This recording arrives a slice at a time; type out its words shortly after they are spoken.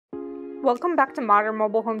Welcome back to Modern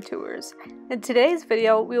Mobile Home Tours. In today's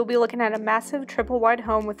video, we will be looking at a massive triple-wide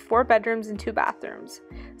home with 4 bedrooms and 2 bathrooms.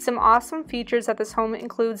 Some awesome features that this home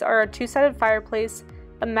includes are a 2-sided fireplace,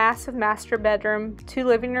 a massive master bedroom, 2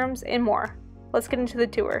 living rooms, and more. Let's get into the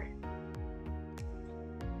tour.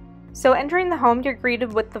 So entering the home, you're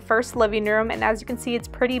greeted with the first living room, and as you can see, it's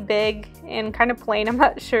pretty big and kind of plain. I'm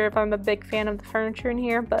not sure if I'm a big fan of the furniture in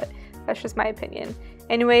here, but that's just my opinion.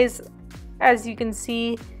 Anyways, as you can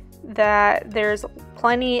see, that there's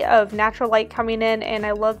plenty of natural light coming in, and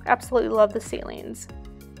I absolutely love the ceilings.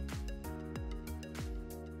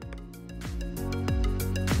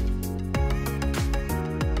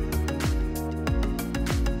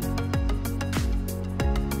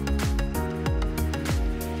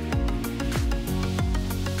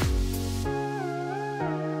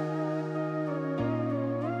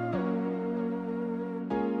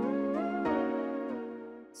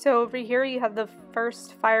 So over here you have the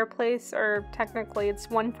first fireplace, or technically it's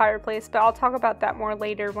one fireplace, but I'll talk about that more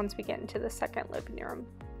later once we get into the second living room.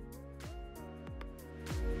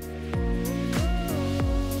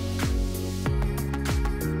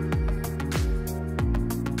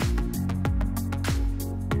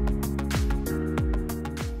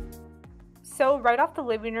 So right off the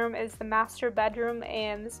living room is the master bedroom,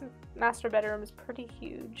 and this master bedroom is pretty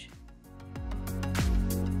huge.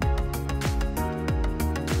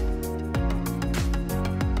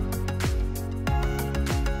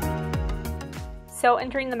 So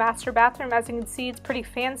entering the master bathroom, as you can see, it's pretty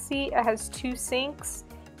fancy. It has 2 sinks,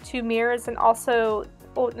 2 mirrors, and also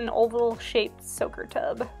an oval shaped soaker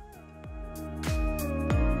tub.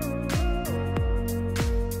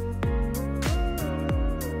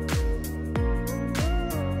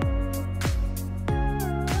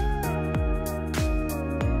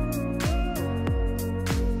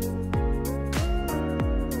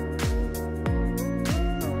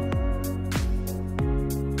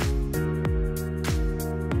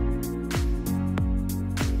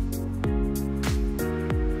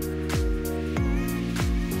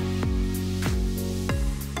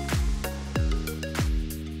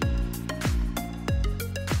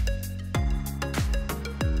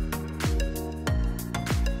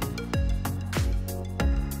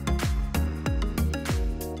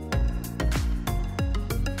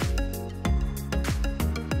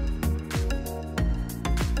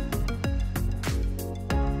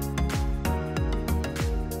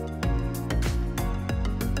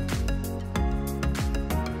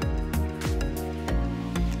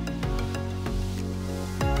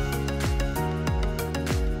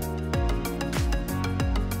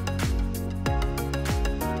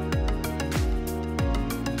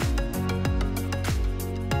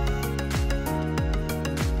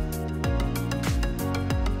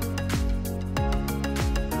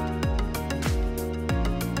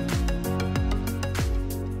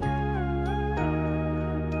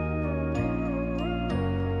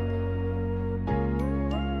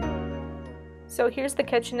 So here's the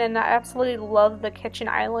kitchen, and I absolutely love the kitchen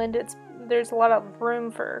island. There's a lot of room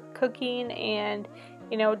for cooking and,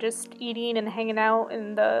 you know, just eating and hanging out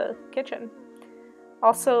in the kitchen.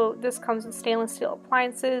 Also, this comes with stainless steel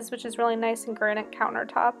appliances, which is really nice, and granite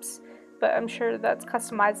countertops, but I'm sure that's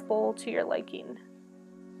customizable to your liking.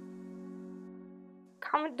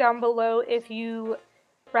 Comment down below if you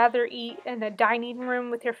rather eat in a dining room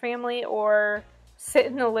with your family, or sit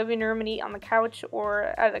in the living room and eat on the couch,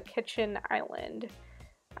 or at a kitchen island.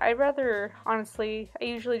 Honestly, I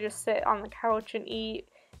usually just sit on the couch and eat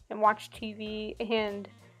and watch TV, and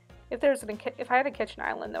if I had a kitchen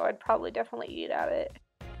island though, I'd probably definitely eat at it.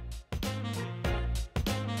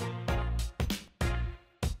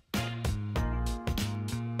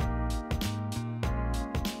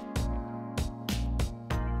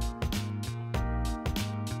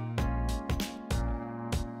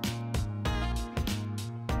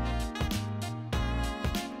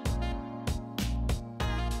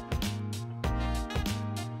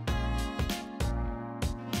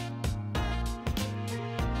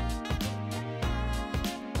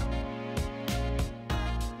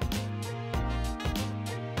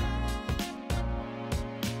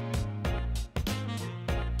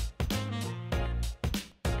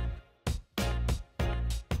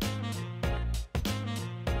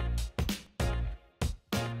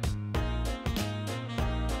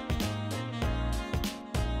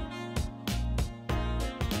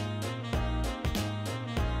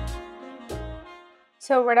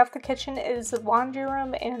 So right off the kitchen is the laundry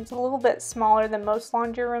room, and it's a little bit smaller than most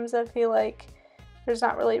laundry rooms. I feel like there's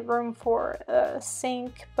not really room for a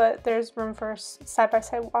sink, but there's room for a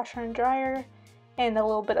side-by-side washer and dryer and a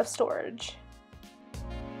little bit of storage.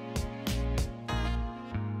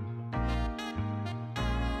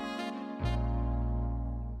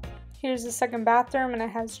 Here's the second bathroom, and it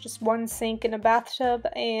has just one sink and a bathtub,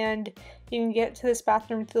 and you can get to this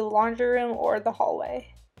bathroom through the laundry room or the hallway.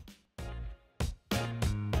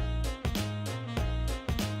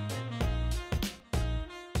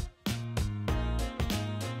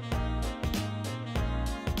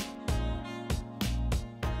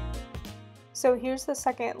 So here's the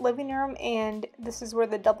second living room, and this is where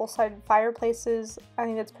the double-sided fireplace is. I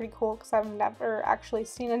think that's pretty cool because I've never actually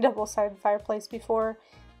seen a double-sided fireplace before.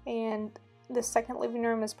 And the second living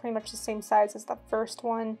room is pretty much the same size as the first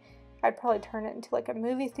one. I'd probably turn it into like a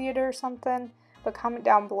movie theater or something, but comment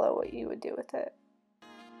down below what you would do with it.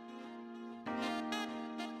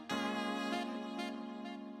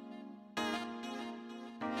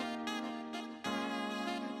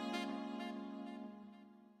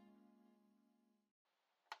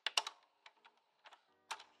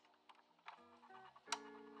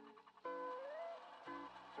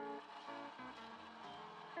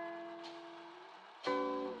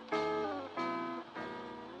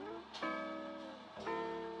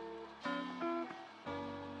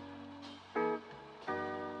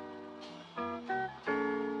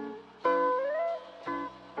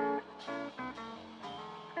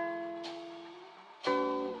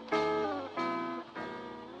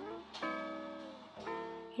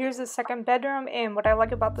 Here's the second bedroom, and what I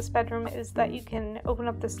like about this bedroom is that you can open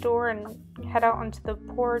up this door and head out onto the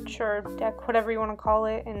porch or deck, whatever you want to call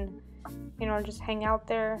it, and you know, just hang out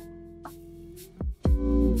there.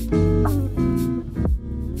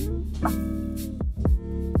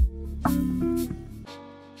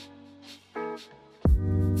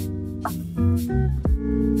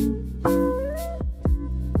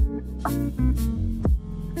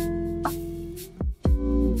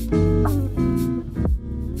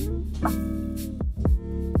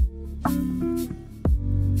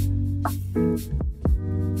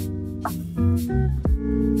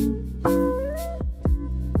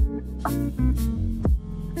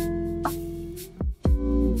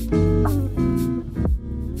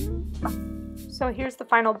 So here's the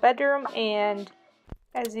final bedroom, and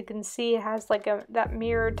as you can see, it has like that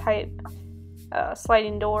mirror type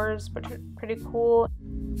sliding doors, which are pretty cool.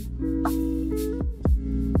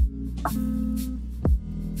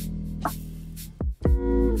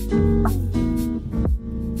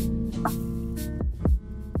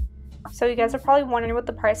 So you guys are probably wondering what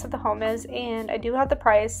the price of the home is, and I do have the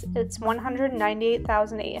price. It's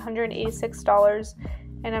 $198,886,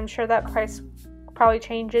 and I'm sure that price probably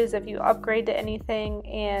changes if you upgrade to anything.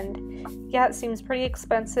 And yeah, it seems pretty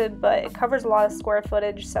expensive, but it covers a lot of square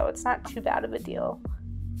footage, so it's not too bad of a deal.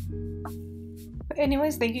 But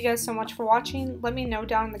anyways, thank you guys so much for watching. Let me know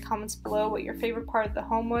down in the comments below what your favorite part of the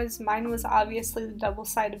home was. Mine was obviously the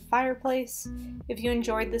double-sided fireplace. If you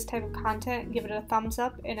enjoyed this type of content, give it a thumbs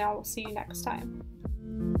up, and I will see you next time.